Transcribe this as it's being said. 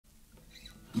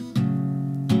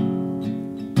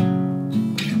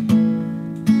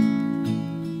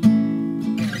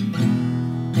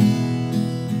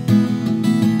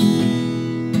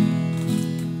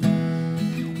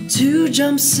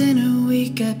jumps in a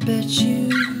week, I bet you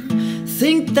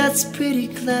think that's pretty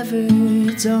clever,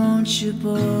 don't you,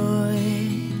 boy?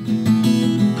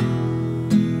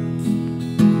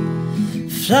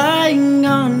 Flying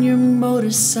on your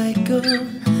motorcycle,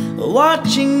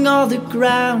 watching all the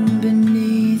ground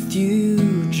beneath you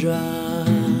drop.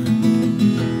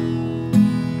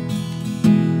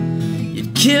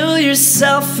 You'd kill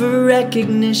yourself for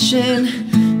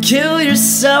recognition, kill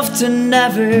yourself to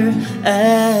never,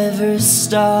 ever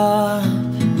stop.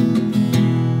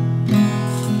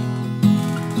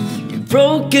 You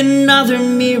broke another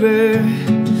mirror,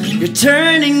 you're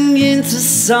turning into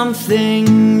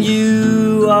something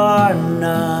you are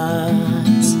not.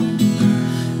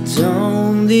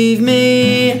 Don't leave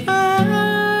me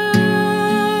high,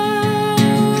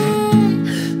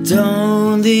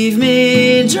 don't leave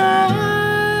me dry,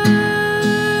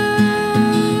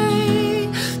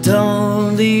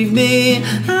 don't leave me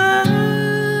high,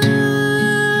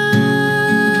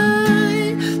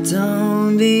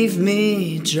 don't leave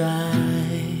me dry.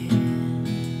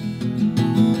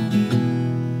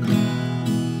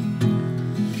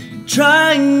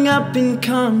 Drying up in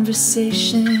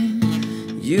conversation,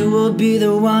 you will be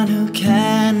the one who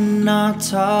cannot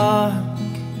talk.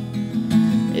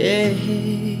 Yeah.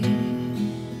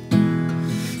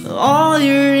 All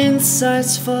your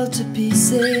insides fall to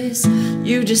pieces,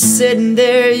 you just sitting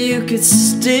there, you could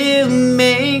still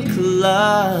make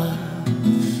love.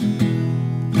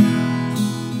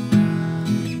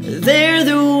 They're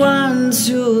the ones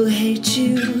who'll hate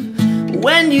you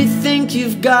when you think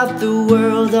you've got the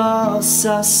world all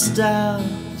sussed out.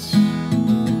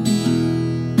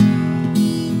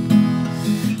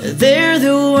 They're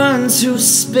the ones who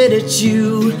spit at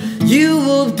you, you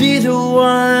will be the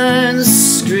ones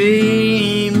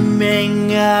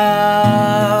screaming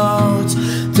out.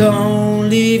 Don't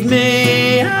leave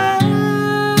me high,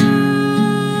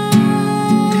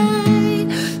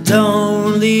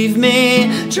 don't leave me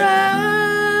dry,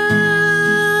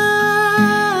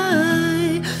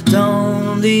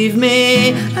 don't leave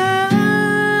me high,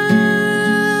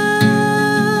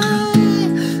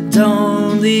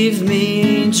 don't leave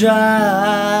me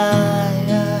dry.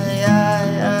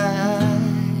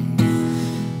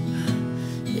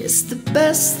 It's the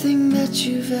best thing that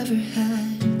you've ever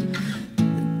had, the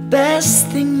best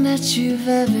thing that you've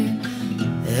ever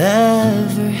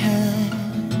had.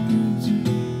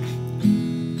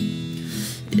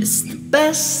 It's the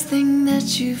best thing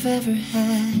that you've ever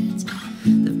had,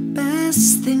 the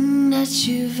best thing that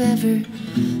you've ever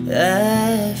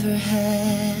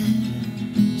had.